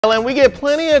And we get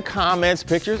plenty of comments,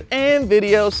 pictures, and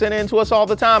videos sent in to us all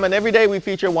the time, and every day we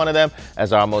feature one of them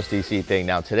as our most DC thing.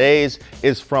 Now today's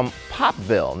is from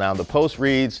Popville. Now the post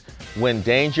reads, "When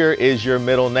danger is your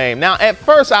middle name." Now at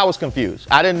first I was confused.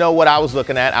 I didn't know what I was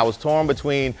looking at. I was torn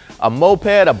between a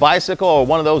moped, a bicycle, or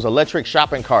one of those electric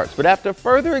shopping carts. But after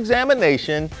further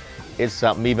examination, it's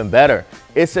something even better.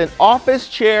 It's an office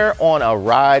chair on a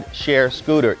ride-share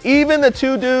scooter. Even the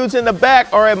two dudes in the back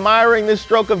are admiring this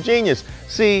stroke of genius.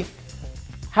 See,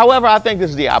 however, I think this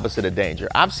is the opposite of danger.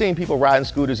 I've seen people riding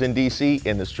scooters in DC,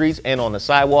 in the streets and on the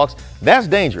sidewalks. That's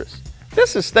dangerous.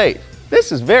 This is safe.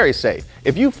 This is very safe.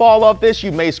 If you fall off this,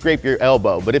 you may scrape your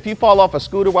elbow. But if you fall off a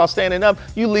scooter while standing up,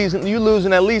 you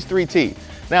losing at least 3 teeth.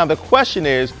 Now the question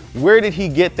is, where did he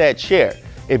get that chair?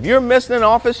 If you're missing an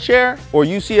office chair or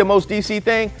you see a most DC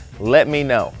thing, let me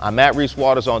know. I'm at Reese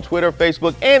Waters on Twitter,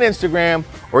 Facebook, and Instagram,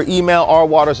 or email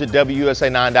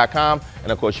rwaters@wusa9.com.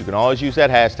 And of course, you can always use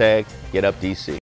that hashtag, GetUpDC.